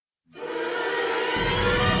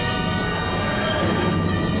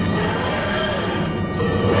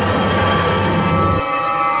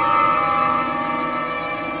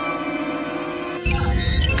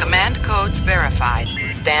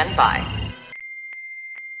stand by.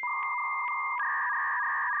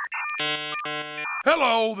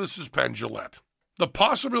 Hello, this is Penn Jillette. The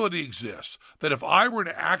possibility exists that if I were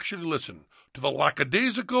to actually listen to the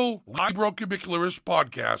lackadaisical Librocubicularist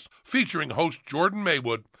podcast featuring host Jordan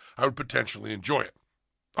Maywood, I would potentially enjoy it.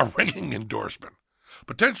 A ringing endorsement.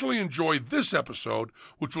 Potentially enjoy this episode,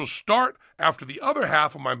 which will start after the other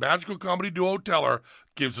half of my magical comedy duo Teller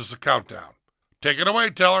gives us a countdown. Take it away,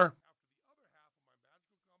 Teller.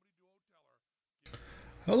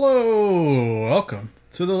 Hello, welcome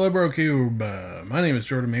to the LibroCube. My name is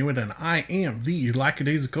Jordan Maywood, and I am the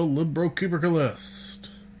lackadaisical Librocubicularist.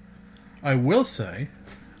 I will say,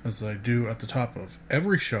 as I do at the top of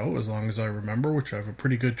every show, as long as I remember, which I have a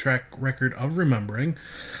pretty good track record of remembering,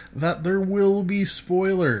 that there will be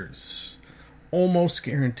spoilers. Almost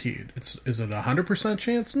guaranteed. Is it a 100%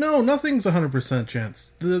 chance? No, nothing's a 100%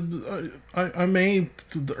 chance. The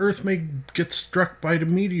Earth may get struck by the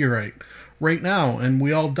meteorite right now, and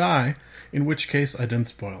we all die, in which case I didn't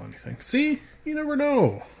spoil anything. See? You never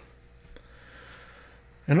know.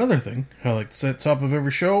 Another thing I like to say at the top of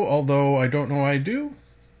every show, although I don't know I do,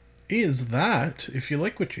 is that, if you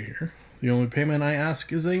like what you hear, the only payment I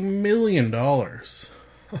ask is $1 million.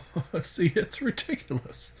 See, it's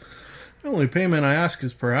ridiculous. The only payment I ask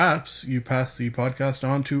is perhaps you pass the podcast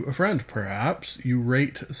on to a friend. Perhaps you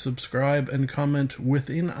rate, subscribe, and comment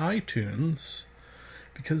within iTunes,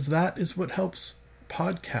 because that is what helps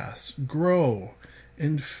podcasts grow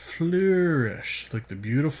and flourish like the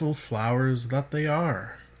beautiful flowers that they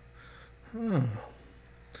are.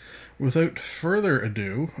 Without further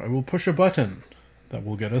ado, I will push a button that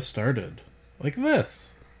will get us started. Like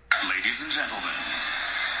this. Ladies and gentlemen,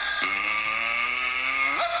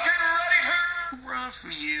 let's get ready to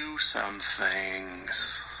review some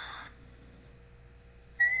things.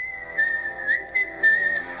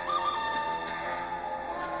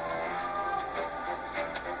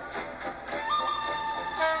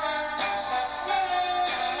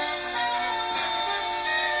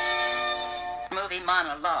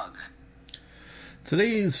 Monologue.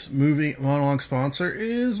 Today's movie monologue sponsor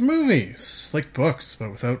is movies, like books,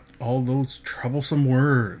 but without all those troublesome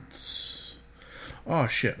words. Oh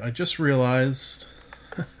shit, I just realized,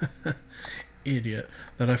 idiot,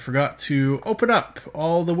 that I forgot to open up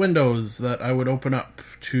all the windows that I would open up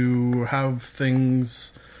to have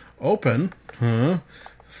things open,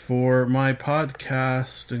 for my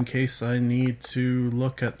podcast in case I need to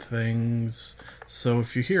look at things. So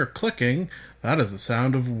if you hear clicking, that is the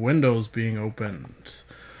sound of windows being opened.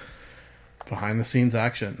 Behind the scenes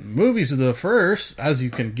action. Movies of the first, as you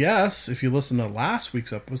can guess, if you listen to last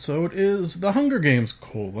week's episode, is The Hunger Games,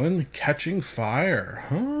 Catching Fire.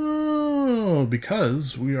 Oh,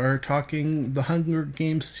 because we are talking The Hunger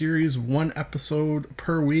Games series, 1 episode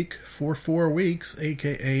per week for 4 weeks,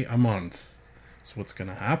 aka a month. So what's going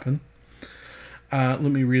to happen? Let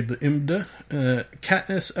me read the IMDb.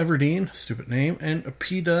 Katniss Everdeen, stupid name, and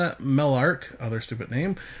Peeta Mellark, other stupid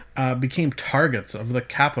name, became targets of the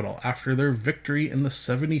Capitol after their victory in the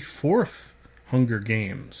 74th Hunger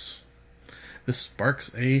Games. This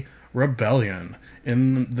sparks a rebellion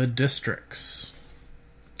in the districts.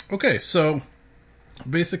 Okay, so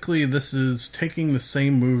basically this is taking the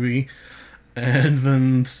same movie and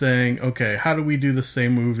then saying, okay, how do we do the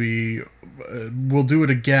same movie? We'll do it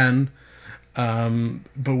again.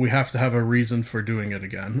 But we have to have a reason for doing it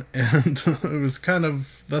again. And it was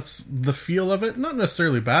that's the feel of it. Not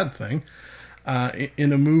necessarily a bad thing.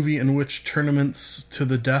 In a movie in which tournaments to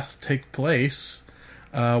the death take place,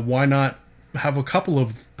 why not have a couple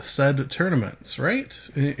of said tournaments, right?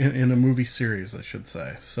 In a movie series, I should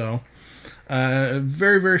say. So,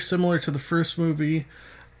 very, very similar to the first movie.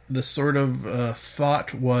 The sort of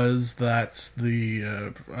thought was that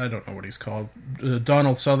I don't know what he's called,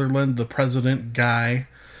 Donald Sutherland, the president guy,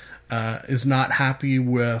 is not happy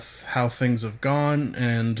with how things have gone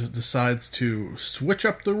and decides to switch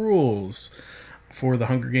up the rules for the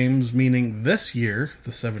Hunger Games, meaning this year,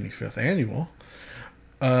 the 75th annual.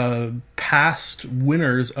 Past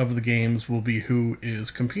winners of the games will be who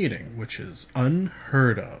is competing, which is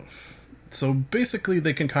unheard of. So basically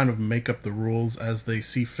they can kind of make up the rules as they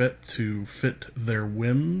see fit to fit their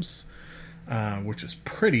whims, which is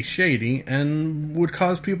pretty shady and would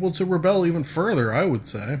cause people to rebel even further, I would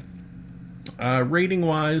say.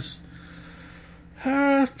 Rating-wise,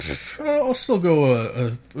 I'll still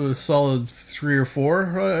go a solid 3 or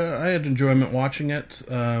 4. I had enjoyment watching it.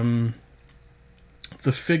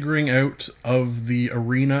 The figuring out of the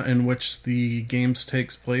arena in which the games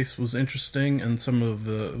takes place was interesting, and some of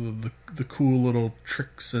the cool little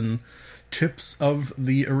tricks and tips of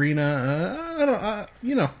the arena,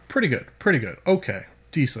 pretty good. Okay.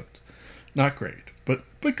 decent. Not great, but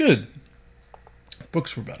good.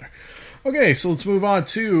 Books were better. Okay, so let's move on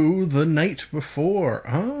to The Night Before.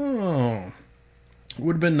 Oh, it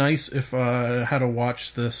would have been nice if I had to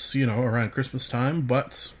watch this, around Christmas time,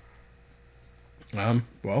 but,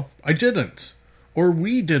 well, I didn't. Or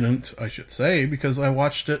we didn't, I should say, because I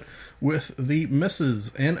watched it with the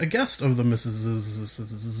missus and a guest of the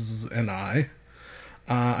missus and I.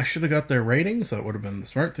 I should have got their ratings. That would have been the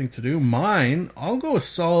smart thing to do. Mine, I'll go a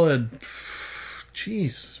solid,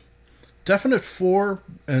 definite 4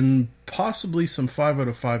 and possibly some 5 out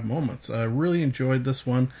of 5 moments. I really enjoyed this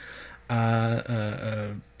one.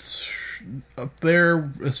 Up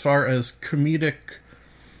there as far as comedic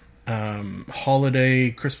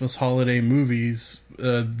Christmas holiday movies,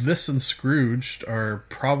 this and Scrooged are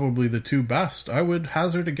probably the 2 best. I would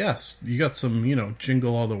hazard a guess. You got some,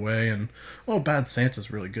 Jingle All the Way, and Bad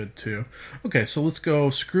Santa's really good too. Okay, so let's go.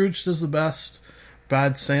 Scrooged is the best.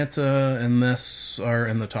 Bad Santa and this are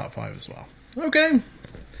in the top 5 as well. Okay.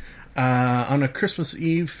 On a Christmas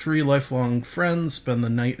Eve, 3 lifelong friends spend the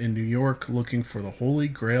night in New York looking for the holy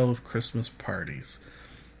grail of Christmas parties.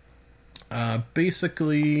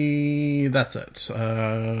 Basically, that's it.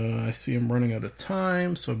 I see I'm running out of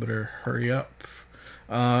time, so I better hurry up.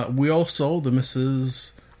 We also, the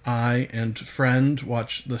missus, I, and friend,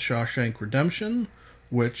 watched The Shawshank Redemption,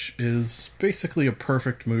 which is basically a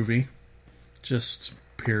perfect movie. Just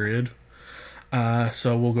period.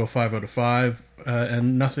 So we'll go 5 out of 5,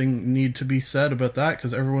 and nothing need to be said about that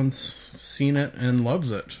because everyone's seen it and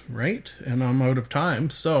loves it, right? And I'm out of time,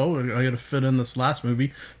 so I got to fit in this last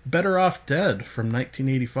movie, Better Off Dead from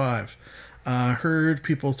 1985. Heard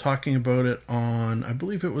people talking about it on, I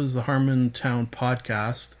believe it was the Harmontown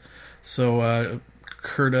podcast. So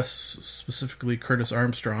specifically Curtis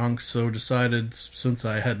Armstrong, so decided, since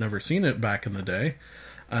I had never seen it back in the day.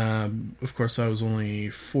 Of course, I was only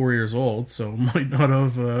 4 years old, so might not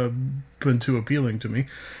have been too appealing to me.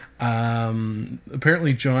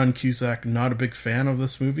 Apparently, John Cusack, not a big fan of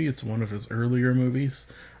this movie. It's one of his earlier movies.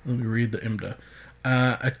 Let me read the IMDb.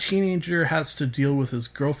 A teenager has to deal with his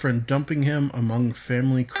girlfriend dumping him among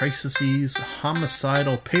family crises,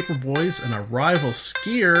 homicidal paperboys, and a rival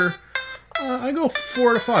skier. I go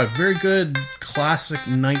 4 out of 5. Very good, classic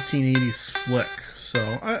 1980s flick. So,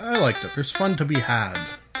 I liked it. There's fun to be had.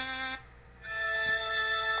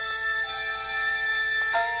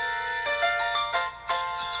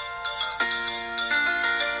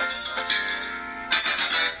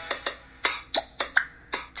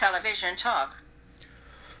 Television Talk.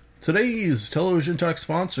 Today's Television Talk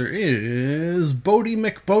sponsor is Bodie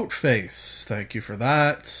McBoatface. Thank you for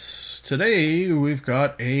that. Today we've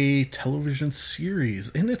got a television series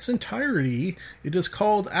in its entirety. It is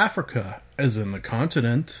called Africa, as in the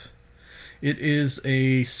continent. It is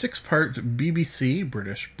a 6-part BBC,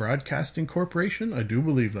 British Broadcasting Corporation, I do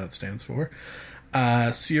believe that stands for,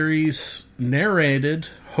 series narrated,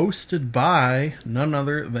 hosted by none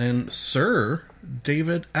other than Sir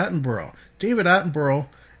David Attenborough. David Attenborough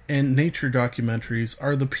and nature documentaries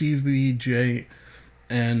are the PB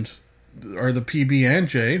and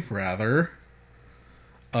J, rather,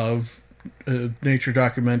 of nature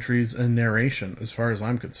documentaries and narration, as far as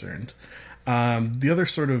I'm concerned. The other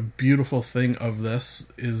sort of beautiful thing of this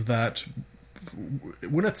is that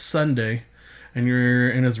when it's Sunday and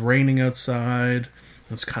it's raining outside,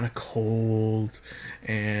 it's kind of cold,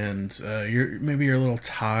 and you're a little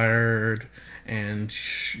tired, and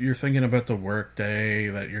you're thinking about the work day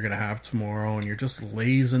that you're going to have tomorrow, and you're just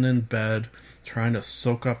lazing in bed, trying to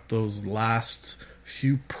soak up those last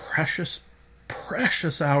few precious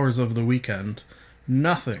hours of the weekend.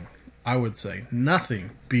 Nothing, I would say,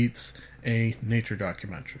 nothing beats a nature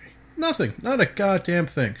documentary. Nothing. Not a goddamn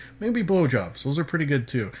thing. Maybe blowjobs. Those are pretty good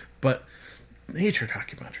too. But nature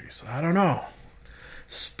documentaries, I don't know.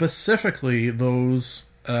 Specifically those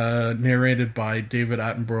narrated by David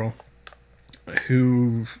Attenborough,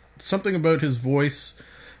 who, something about his voice,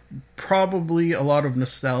 probably a lot of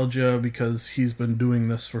nostalgia because he's been doing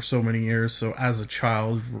this for so many years. So as a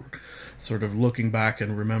child, sort of looking back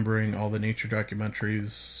and remembering all the nature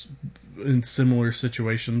documentaries in similar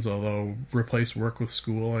situations, although replace work with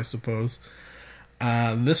school, I suppose.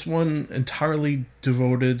 This one entirely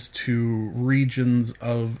devoted to regions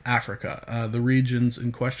of Africa. The regions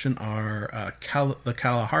in question are the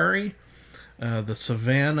Kalahari, the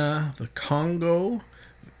Savannah, the Congo,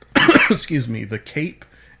 excuse me, the Cape,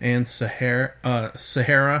 and Sahara,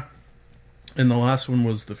 and the last one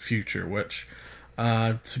was the future, which,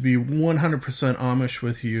 to be 100% Amish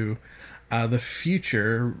with you, the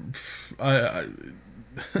future, I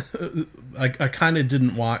kind of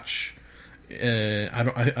didn't watch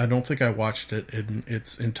I don't think I watched it in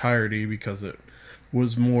its entirety because it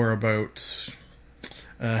was more about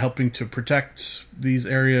helping to protect these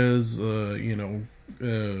areas,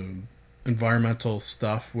 environmental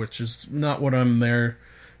stuff, which is not what I'm there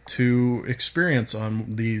to experience on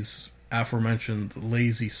these aforementioned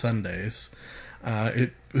lazy Sundays.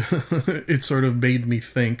 It sort of made me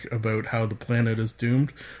think about how the planet is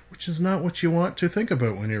doomed, which is not what you want to think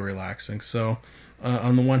about when you're relaxing. So,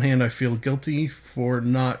 on the one hand, I feel guilty for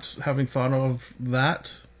not having thought of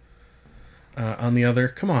that. On the other,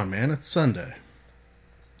 come on, man, it's Sunday.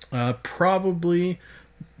 Possibly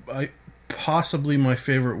my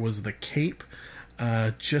favorite was The Cape,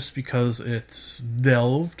 just because it's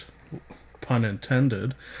delved, pun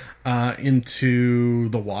intended, into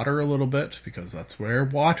the water a little bit, because that's where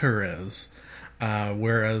water is.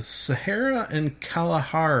 Whereas Sahara and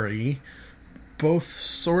Kalahari, both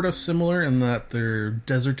sort of similar in that they're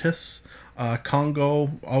desertous.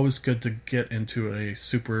 Congo, always good to get into a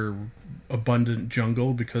super abundant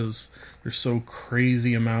jungle because there's so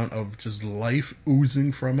crazy amount of just life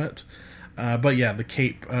oozing from it. But yeah, the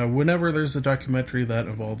Cape. Whenever there's a documentary that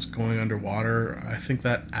involves going underwater, I think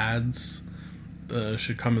that adds,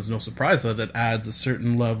 should come as no surprise that it adds a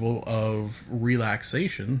certain level of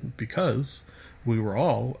relaxation because we were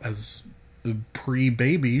all, as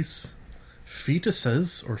pre-babies,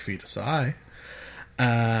 fetuses, or fetusi,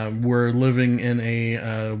 we're living in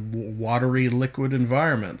a watery liquid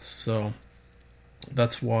environment. So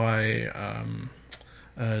that's why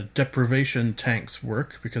deprivation tanks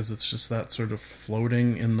work, because it's just that sort of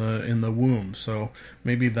floating in the womb. So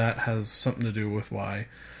maybe that has something to do with why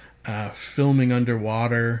filming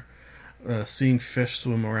underwater, seeing fish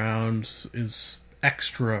swim around is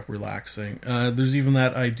extra relaxing. There's even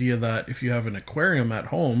that idea that if you have an aquarium at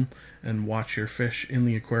home and watch your fish in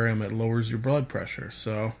the aquarium, it lowers your blood pressure.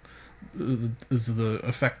 So is the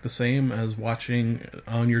effect the same as watching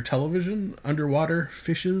on your television underwater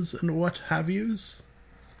fishes and what have yous?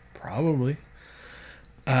 Probably.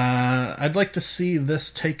 I'd like to see this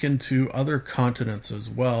taken to other continents as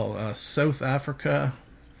well. South Africa,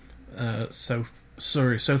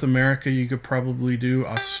 South America you could probably do.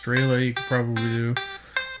 Australia you could probably do.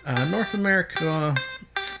 North America,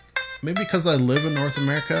 maybe because I live in North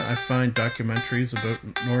America, I find documentaries about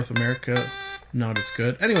North America not as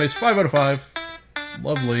good. Anyways, 5 out of 5.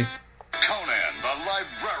 Lovely. Conan the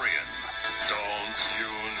Librarian. Don't you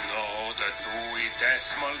know the Dewey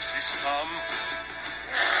Decimal System?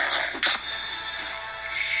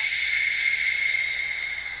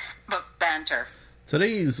 Book Banter.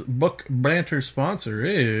 Today's book banter sponsor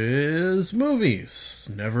is movies.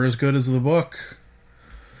 Never as good as the book.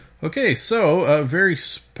 Okay, so a very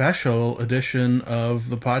special edition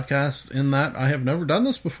of the podcast in that I have never done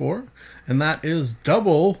this before, and that is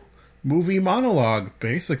double movie monologue,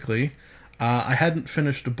 basically. I hadn't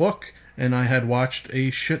finished a book, and I had watched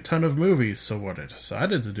a shit ton of movies, so what I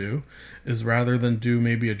decided to do is rather than do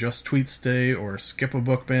maybe a Just Tweets day or skip a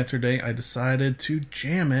book banter day, I decided to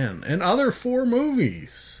jam in another 4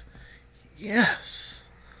 movies. Yes!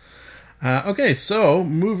 Okay, so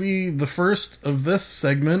movie the first of this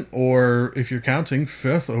segment, or if you're counting,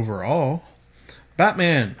 5th overall,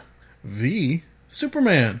 Batman v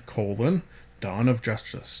Superman, Dawn of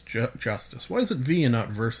Justice. Why is it V and not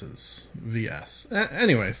versus? VS.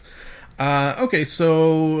 Anyways, okay,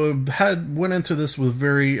 so went into this with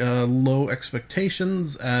very low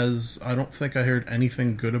expectations, as I don't think I heard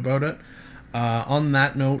anything good about it. On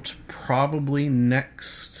that note, probably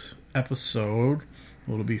next episode,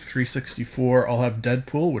 it'll be 364, I'll have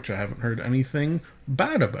Deadpool, which I haven't heard anything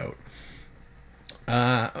bad about.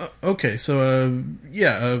 Okay, so,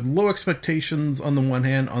 low expectations on the one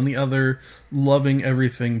hand, on the other, loving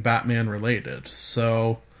everything Batman related.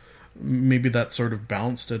 So, maybe that sort of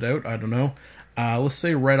balanced it out, I don't know. Let's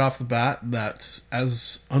say right off the bat that,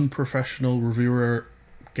 as unprofessional reviewer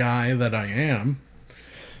guy that I am,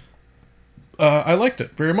 I liked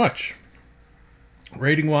it very much.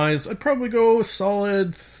 Rating-wise, I'd probably go a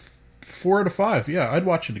solid 4 out of 5. Yeah, I'd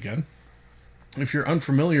watch it again. If you're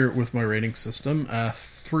unfamiliar with my rating system,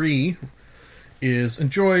 3 is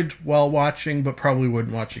enjoyed while watching, but probably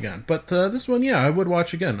wouldn't watch again. But this one, I would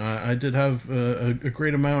watch again. I did have a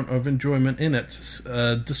great amount of enjoyment in it,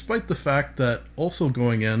 despite the fact that also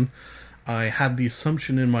going in, I had the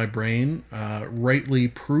assumption in my brain, rightly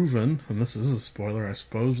proven, and this is a spoiler, I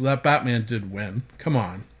suppose, that Batman did win. Come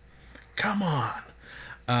on.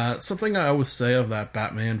 Something I always say of that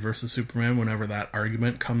Batman versus Superman whenever that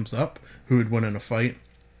argument comes up, who would win in a fight,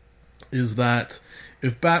 is that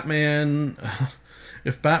if Batman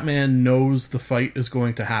knows the fight is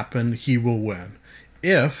going to happen, he will win.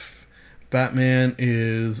 If Batman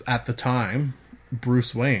is, at the time,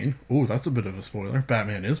 Bruce Wayne. Ooh, that's a bit of a spoiler.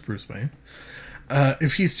 Batman is Bruce Wayne.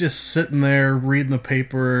 If he's just sitting there reading the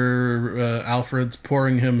paper, Alfred's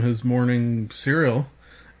pouring him his morning cereal,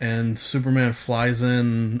 and Superman flies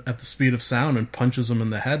in at the speed of sound and punches him in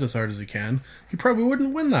the head as hard as he can, he probably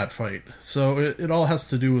wouldn't win that fight. So it all has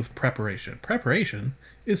to do with preparation. Preparation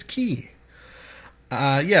is key.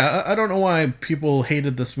 I don't know why people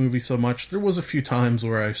hated this movie so much. There was a few times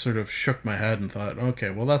where I sort of shook my head and thought, okay,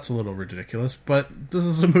 well, that's a little ridiculous. But this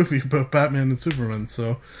is a movie about Batman and Superman,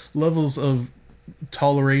 so levels of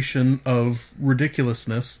toleration of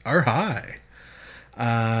ridiculousness are high.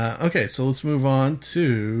 Okay, so let's move on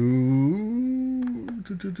to...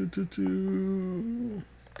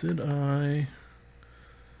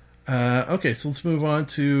 Okay, so let's move on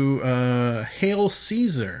to Hail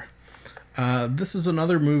Caesar. This is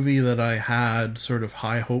another movie that I had sort of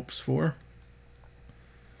high hopes for.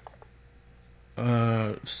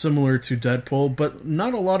 Similar to Deadpool, but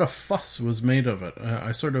not a lot of fuss was made of it.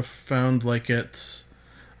 I sort of found like it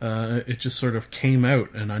just sort of came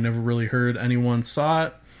out, and I never really heard anyone saw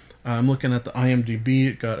it. I'm looking at the IMDb,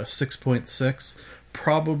 it got a 6.6.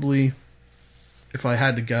 Probably, if I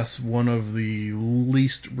had to guess, one of the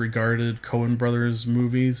least regarded Coen Brothers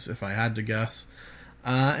movies, if I had to guess.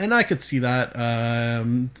 And I could see that.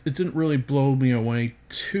 It didn't really blow me away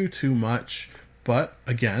too much. But,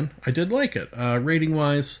 again, I did like it.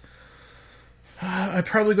 Rating-wise, I'd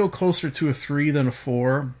probably go closer to a 3 than a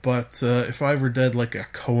 4. But if I ever did, like, a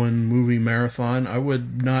Coen movie marathon, I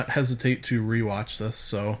would not hesitate to rewatch this.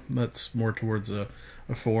 So that's more towards a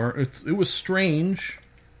 4. It was strange,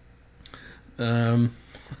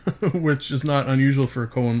 which is not unusual for a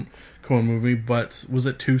Coen movie, but was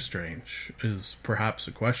it too strange is perhaps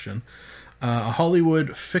a question. A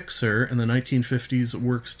Hollywood fixer in the 1950s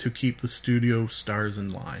works to keep the studio stars in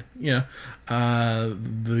line. Yeah,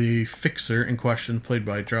 the fixer in question, played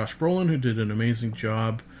by Josh Brolin, who did an amazing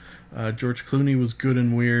job. George Clooney was good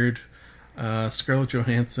and weird. Scarlett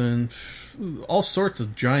Johansson, all sorts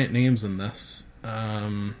of giant names in this.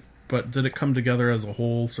 But did it come together as a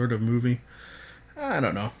whole sort of movie? I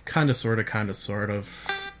don't know. Kind of, sort of.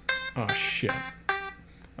 Oh, shit.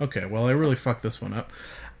 Okay, well, I really fucked this one up.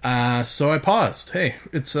 So I paused. Hey,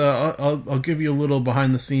 it's I'll give you a little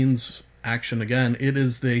behind the scenes action again. It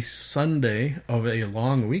is the Sunday of a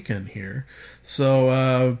long weekend here.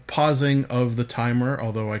 So pausing of the timer,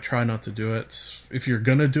 although I try not to do it. If you're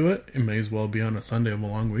gonna do it, it may as well be on a Sunday of a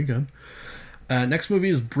long weekend. Next movie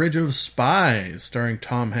is Bridge of Spies, starring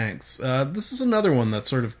Tom Hanks. This is another one that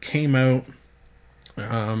sort of came out.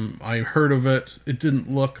 I heard of it. It didn't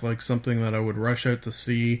look like something that I would rush out to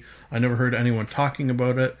see. I never heard anyone talking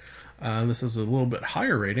about it. This is a little bit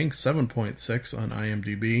higher rating, 7.6 on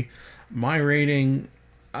IMDb. My rating,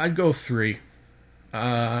 I'd go 3.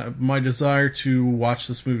 My desire to watch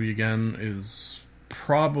this movie again is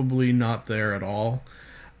probably not there at all.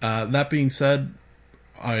 That being said,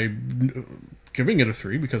 I'm giving it a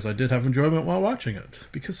 3 because I did have enjoyment while watching it,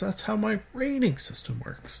 because that's how my rating system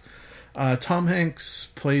works. Tom Hanks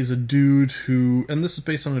plays a dude who, and this is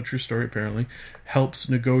based on a true story apparently, helps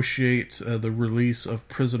negotiate the release of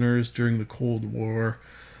prisoners during the Cold War.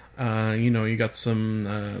 You got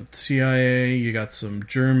some CIA, you got some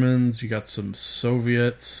Germans, you got some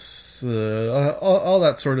Soviets, all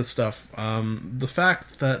that sort of stuff. The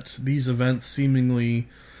fact that these events seemingly,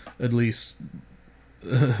 at least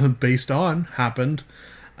based on, happened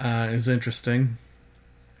is interesting.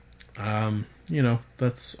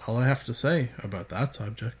 That's all I have to say about that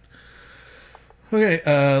subject. Okay,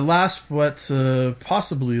 last but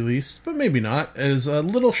possibly least, but maybe not, is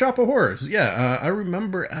Little Shop of Horrors. Yeah, I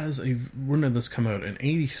remember when did this come out? In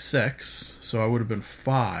 86, so I would have been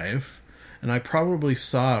 5, and I probably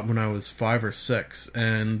saw it when I was 5 or 6,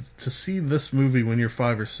 and to see this movie when you're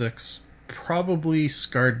 5 or 6 probably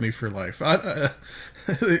scarred me for life.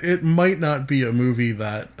 It might not be a movie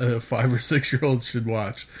that a 5 or 6 year old should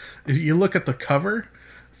watch. If you look at the cover,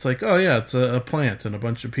 it's like, oh yeah, it's a plant and a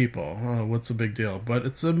bunch of people. Oh, what's the big deal? But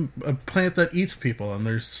it's a plant that eats people, and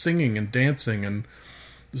there's singing and dancing, and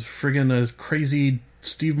there's friggin' a crazy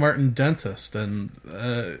Steve Martin dentist, and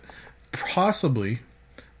possibly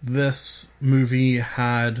this movie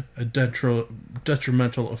had a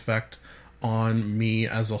detrimental effect on me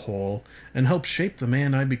as a whole and helped shape the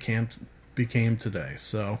man I became today.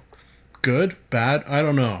 So, good, bad, I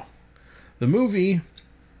don't know. The movie,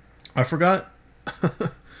 I forgot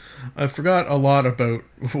a lot about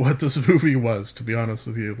what this movie was, to be honest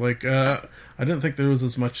with you. Like, I didn't think there was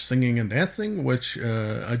as much singing and dancing, which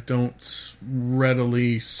I don't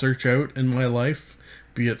readily search out in my life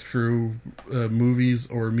be it through movies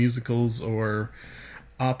or musicals or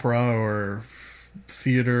opera or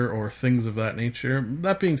theater or things of that nature.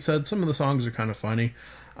 That being said, some of the songs are kind of funny,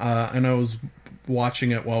 and I was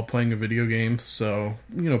watching it while playing a video game, so,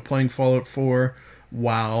 playing Fallout 4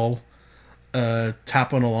 while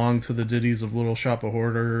tapping along to the ditties of Little Shop of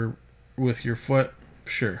Horror with your foot,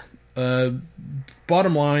 sure.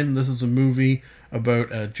 Bottom line, this is a movie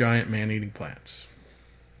about a giant man-eating plants.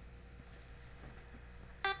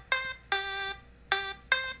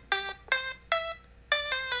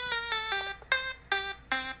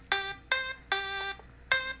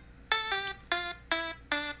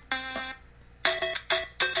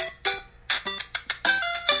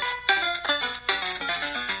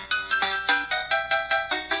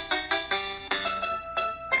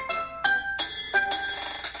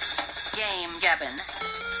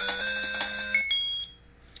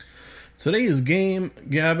 Today's game,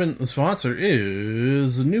 Gabbin, the sponsor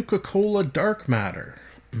is Nuka-Cola Dark Matter.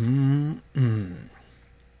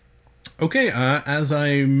 Okay, as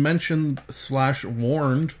I mentioned /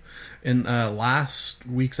 warned in last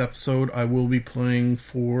week's episode, I will be playing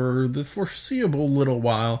for the foreseeable little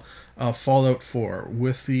while Fallout 4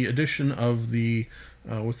 with the addition of the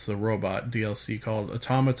what's the robot DLC called?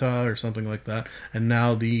 Automata or something like that, and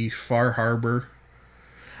now the Far Harbor.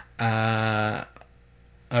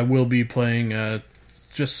 I will be playing, I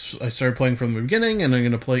started playing from the beginning, and I'm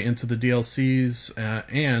going to play into the DLCs,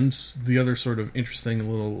 and the other sort of interesting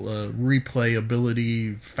little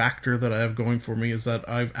replayability factor that I have going for me is that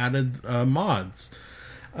I've added mods.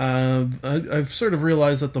 I've sort of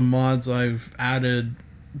realized that the mods I've added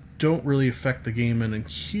don't really affect the game in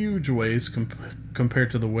huge ways compared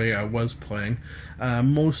to the way I was playing.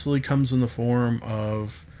 Mostly comes in the form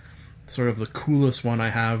of sort of the coolest one I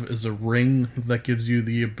have is a ring that gives you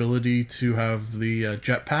the ability to have the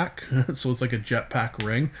jetpack. So it's like a jetpack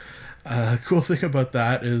ring. Cool thing about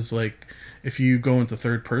that is, like, if you go into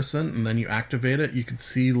third person and then you activate it, you can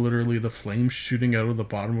see literally the flames shooting out of the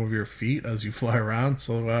bottom of your feet as you fly around.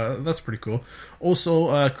 So that's pretty cool.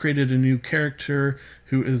 Also created a new character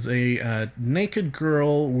who is a naked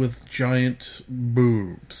girl with giant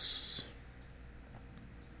boobs.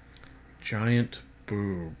 Giant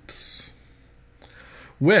boobs.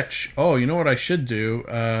 Which, you know what I should do?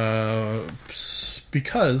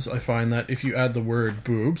 Because I find that if you add the word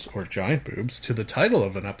boobs or giant boobs to the title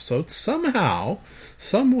of an episode, somehow,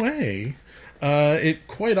 some way, it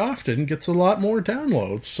quite often gets a lot more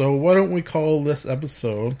downloads. So why don't we call this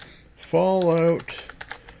episode Fallout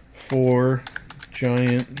 4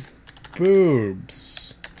 Giant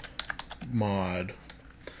Boobs Mod.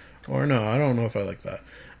 Or no, I don't know if I like that.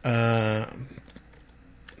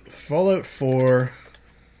 Fallout 4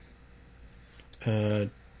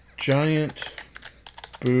 Giant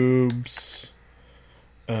Boobs,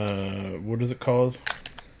 what is it called?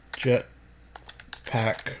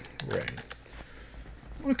 Jetpack Ring.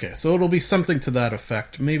 Okay, so it'll be something to that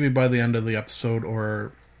effect. Maybe by the end of the episode,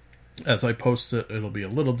 or as I post it, it'll be a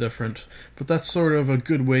little different. But that's sort of a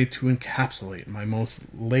good way to encapsulate my most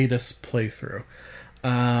latest playthrough.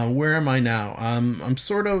 Where am I now? I'm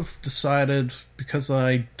sort of decided, because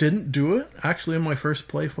I didn't do it actually in my first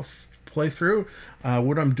playthrough.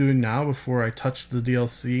 What I'm doing now before I touch the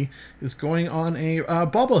DLC is going on a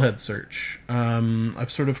bobblehead search.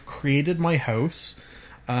 I've sort of created my house.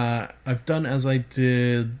 I've done as I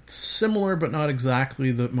did, similar but not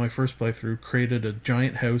exactly my first playthrough, created a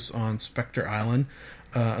giant house on Spectre Island,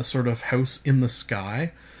 a sort of house in the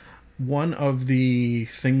sky. One of the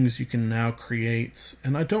things you can now create,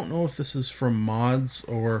 and I don't know if this is from mods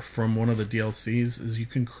or from one of the DLCs, is you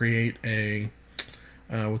can create a,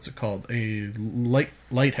 what's it called? A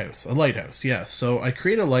lighthouse. A lighthouse, yeah. So I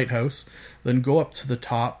create a lighthouse, then go up to the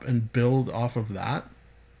top and build off of that.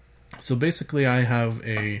 So basically I have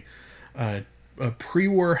a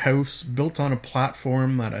pre-war house built on a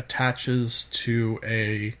platform that attaches to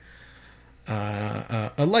a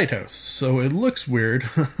lighthouse. So it looks weird,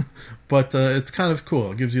 but it's kind of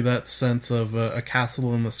cool. It gives you that sense of a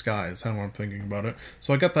castle in the sky is how I'm thinking about it.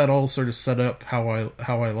 So I got that all sort of set up how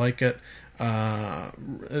I like it.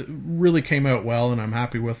 It really came out well, and I'm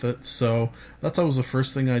happy with it. So that's always the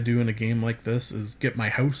first thing I do in a game like this, is get my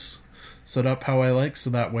house set up how I like, so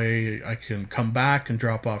that way I can come back and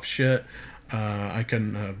drop off shit. I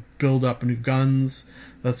can build up new guns.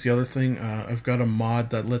 That's the other thing. I've got a mod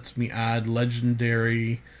that lets me add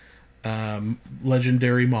legendary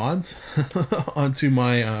mods onto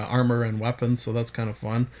my armor and weapons, so that's kind of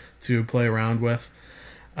fun to play around with.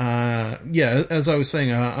 Yeah, as I was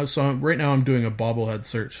saying, so right now I'm doing a bobblehead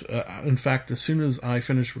search. In fact, as soon as I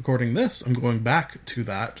finish recording this, I'm going back to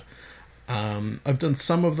that I've done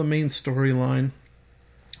some of the main storyline.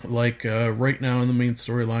 Like, right now in the main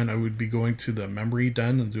storyline, I would be going to the memory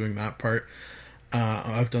den and doing that part.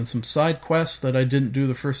 I've done some side quests that I didn't do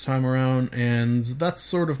the first time around, and that's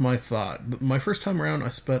sort of my thought. My first time around, I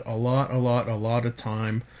spent a lot of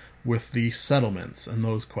time with the settlements and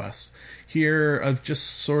those quests. Here, I've just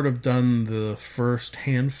sort of done the first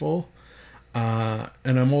handful, and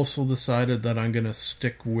I'm also decided that I'm going to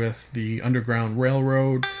stick with the Underground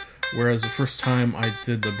Railroad, whereas the first time I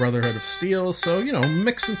did the Brotherhood of Steel. So, you know,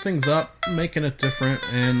 mixing things up, making it different,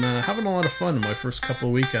 and having a lot of fun in my first couple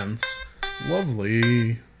of weekends.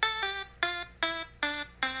 Lovely.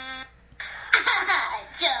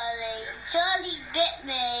 Charlie bit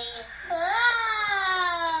me.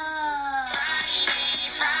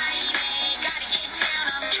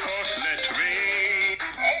 Just let me.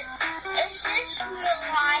 Is this real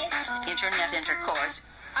life? Internet intercourse.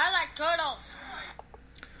 I like turtles.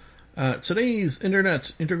 Today's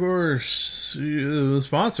Intercourse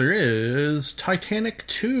sponsor is Titanic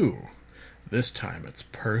 2. This time it's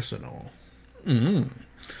personal.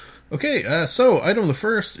 Okay, so item the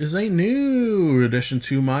first is a new addition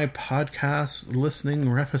to my podcast listening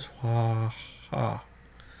repertoire.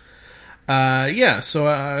 So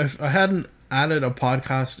I hadn't added a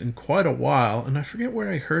podcast in quite a while, and I forget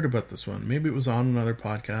where I heard about this one. Maybe it was on another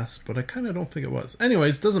podcast, but I kind of don't think it was.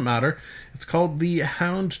 Anyways, doesn't matter. It's called the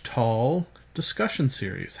Hound discussion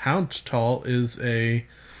series. Hound is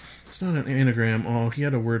it's not an anagram. Oh, he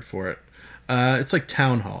had a word for it. It's like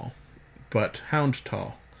town hall, but Hound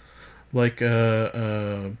like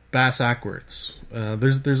bass-ackwards.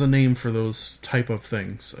 There's a name for those type of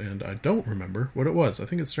things, and I don't remember what it was. I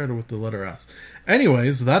think it started with the letter S.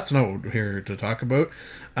 Anyways, that's not what we're here to talk about.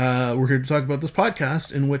 We're here to talk about this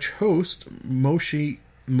podcast in which host Moshe,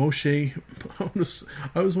 I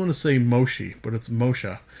always want to say Moshe, but it's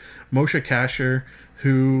Moshe Kasher,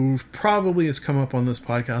 who probably has come up on this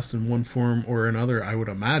podcast in one form or another, I would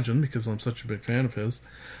imagine, because I'm such a big fan of his,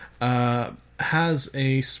 has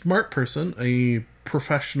a smart person, a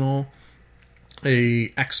professional,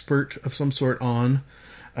 a expert of some sort on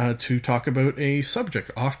to talk about a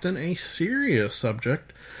subject, often a serious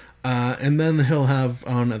subject, and then he'll have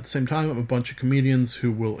on at the same time a bunch of comedians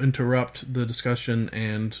who will interrupt the discussion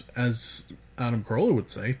and, as Adam Carolla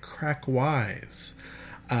would say, crack wise.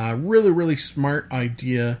 Really smart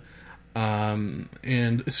idea.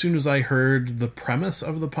 And as soon as I heard the premise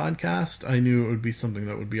of the podcast, I knew it would be something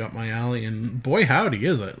that would be up my alley, and boy howdy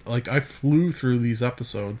is it. Like, I flew through these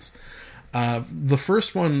episodes. The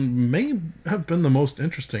first one may have been the most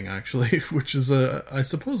interesting, actually, which is I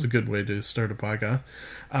suppose a good way to start a podcast.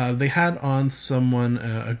 They had on someone,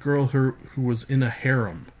 a girl who was in a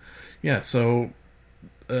harem. Yeah, so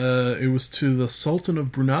it was to the Sultan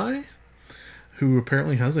of Brunei, who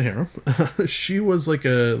apparently has a harem. She was like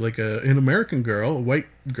an American girl, a white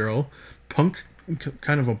girl, kind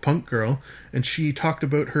of a punk girl, and she talked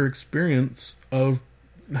about her experience of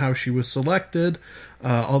how she was selected,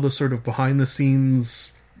 all the sort of behind the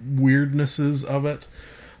scenes weirdnesses of it,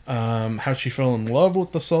 how she fell in love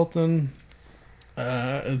with the Sultan.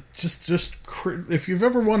 If you've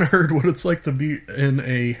ever want to heard what it's like to be in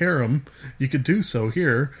a harem, you could do so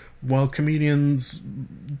here, while comedians,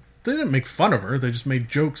 they didn't make fun of her, they just made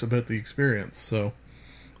jokes about the experience. So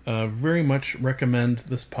very much recommend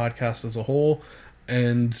this podcast as a whole,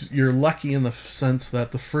 and you're lucky in the sense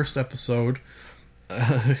that the first episode,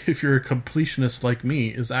 if you're a completionist like me,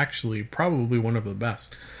 is actually probably one of the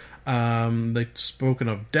best. They've spoken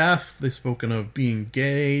of death, they've spoken of being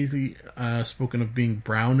gay, spoken of being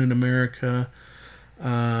brown in America.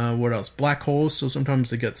 What else? Black holes, so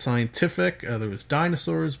sometimes they get scientific. There was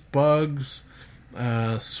dinosaurs, bugs,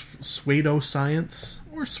 pseudoscience,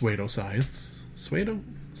 or pseudoscience.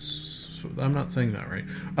 I'm not saying that right.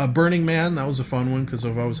 Burning Man, that was a fun one, because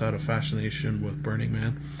I've always had a fascination with Burning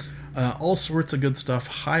Man. All sorts of good stuff.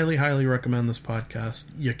 Highly recommend this podcast.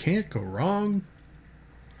 You can't go wrong.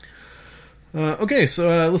 Okay,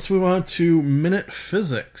 so let's move on to Minute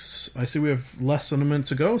Physics. I see we have less than a minute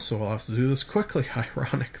to go, so I'll have to do this quickly,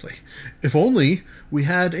 ironically. If only we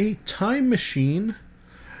had a time machine,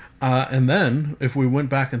 and then if we went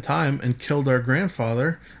back in time and killed our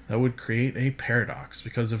grandfather, that would create a paradox.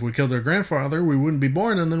 Because if we killed our grandfather, we wouldn't be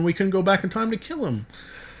born, and then we couldn't go back in time to kill him.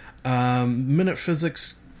 Minute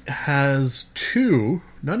Physics has two,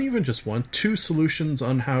 not even just one, two solutions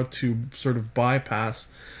on how to sort of bypass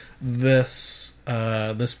this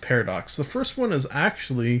paradox. The first one is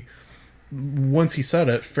actually, once he said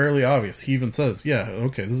it, fairly obvious. He even says, yeah,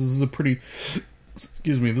 okay, this is a pretty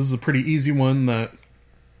easy one that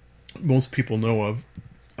most people know of.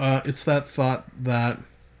 It's that thought that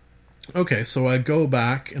Okay, so I go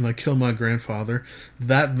back and I kill my grandfather.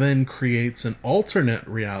 That then creates an alternate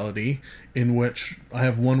reality in which I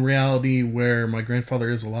have one reality where my grandfather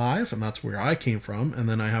is alive, and that's where I came from, and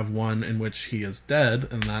then I have one in which he is dead,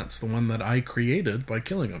 and that's the one that I created by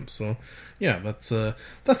killing him. So, yeah, that's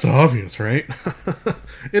obvious, right?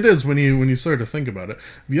 It is when you start to think about it.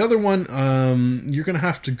 The other one, you're going to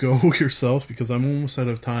have to go yourself because I'm almost out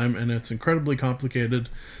of time, and it's incredibly complicated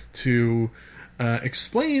to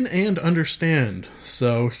explain and understand.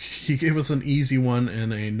 So he gave us an easy one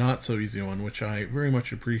and a not so easy one, which I very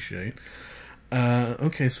much appreciate.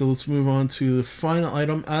 Okay, so let's move on to the final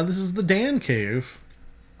item. This is the Dan Cave,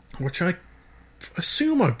 which I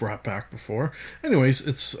assume I've brought back before. Anyways,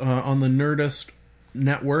 it's on the Nerdist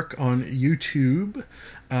network on YouTube.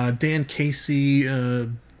 Dan Casey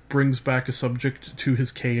brings back a subject to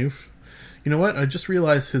his cave. You know what? I just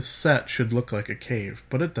realized his set should look like a cave,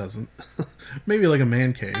 but it doesn't. Maybe like a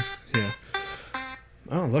man cave. Yeah.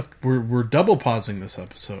 Oh, look, we're double pausing this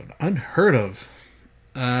episode. Unheard of.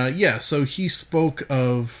 Yeah, so he spoke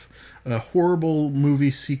of horrible movie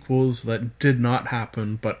sequels that did not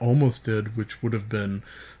happen, but almost did, which would have been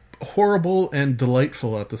horrible and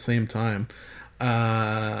delightful at the same time.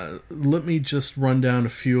 Let me just run down a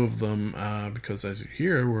few of them, because as you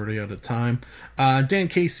hear, we're already out of time. Dan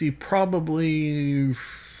Casey, definitely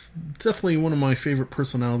one of my favorite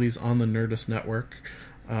personalities on the Nerdist network,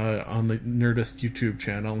 on the Nerdist YouTube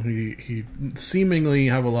channel. He seemingly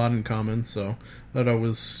have a lot in common, so that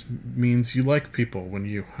always means you like people when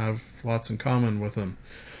you have lots in common with them.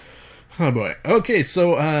 Oh boy. Okay,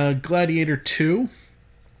 so Gladiator 2.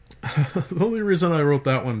 The only reason I wrote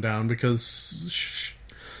that one down because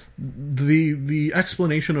the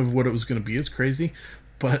explanation of what it was going to be is crazy,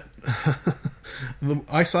 but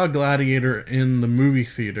I saw Gladiator in the movie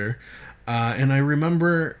theater, and I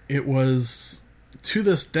remember it was, to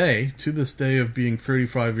this day of being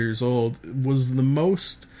 35 years old, was the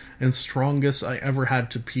most and strongest I ever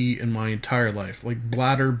had to pee in my entire life. Like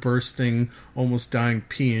bladder bursting, almost dying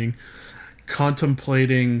peeing,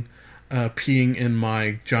 contemplating peeing in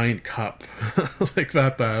my giant cup. Like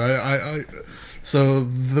that bad. So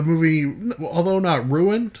the movie, although not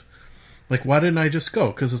ruined, like why didn't I just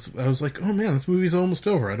go? Because I was like, oh man, this movie's almost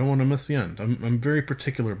over. I don't want to miss the end. I'm very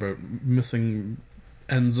particular about missing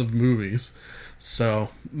ends of movies. So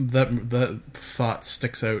that thought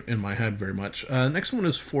sticks out in my head very much. Next one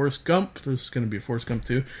is Forrest Gump. There's going to be a Forrest Gump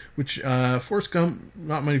 2, which Forrest Gump,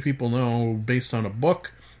 not many people know, based on a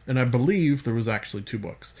book. And I believe there was actually 2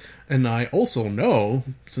 books. And I also know,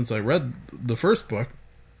 since I read the first book,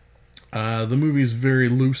 the movie is very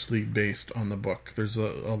loosely based on the book. There's a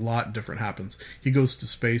lot different happens. He goes to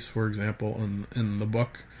space, for example, in the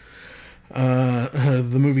book. The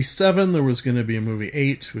movie 7, there was going to be a movie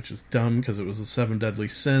 8, which is dumb because it was the 7 deadly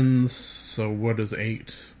sins. So what is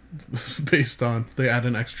 8 based on? They add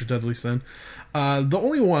an extra deadly sin. The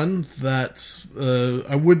only one that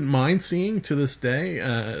I wouldn't mind seeing to this day,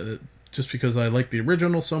 just because I like the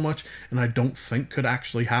original so much, and I don't think could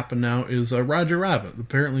actually happen now, is Roger Rabbit.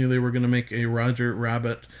 Apparently they were going to make a Roger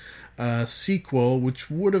Rabbit sequel, which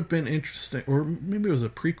would have been interesting, or maybe it was a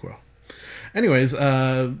prequel. Anyways,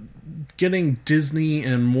 getting Disney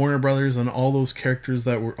and Warner Brothers and all those characters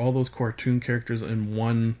all those cartoon characters in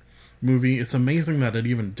one movie, it's amazing that it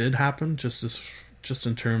even did happen, just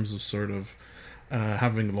in terms of sort of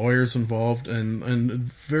having lawyers involved, and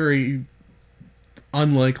very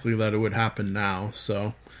unlikely that it would happen now.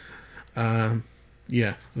 So,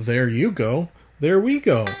 yeah, there you go. There we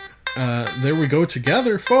go. There we go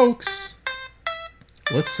together, folks.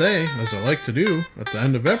 Let's say, as I like to do at the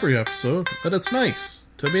end of every episode, that it's nice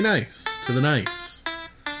to be nice to the nice.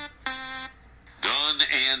 Done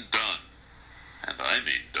and done. And I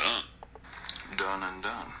mean done. Done and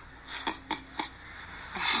done.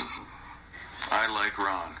 I like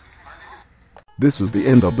Ron. This is the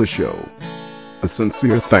end of the show. A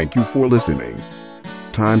sincere thank you for listening.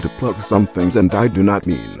 Time to plug some things, and I do not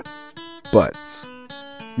mean butts.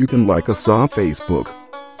 You can like us on Facebook.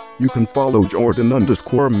 You can follow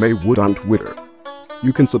Jordan_Maywood on Twitter.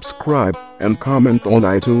 You can subscribe and comment on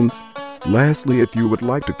iTunes. Lastly, if you would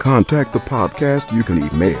like to contact the podcast, you can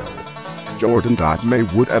email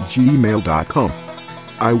jordan.maywood@gmail.com.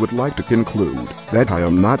 I would like to conclude that I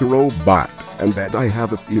am not a robot and that I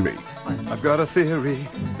have a theory. I've got a theory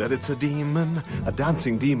that it's a demon, a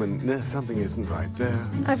dancing demon. Nah, something isn't right there.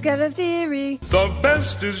 I've got a theory. The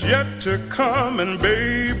best is yet to come, and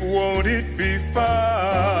babe, won't it be fine?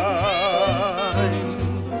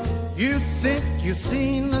 You think you've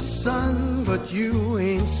seen the sun, but you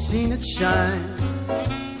ain't seen it shine.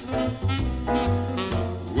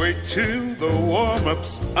 Wait till the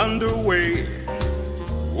warm-up's underway.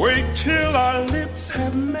 Wait till our lips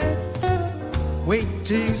have met. Wait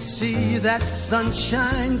till you see that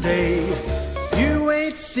sunshine day. You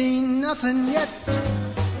ain't seen nothing yet.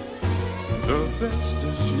 The best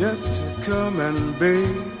is yet to come, and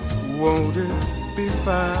babe, won't it be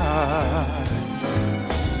fine?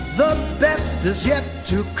 The best is yet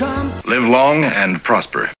to come. Live long and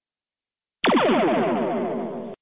prosper.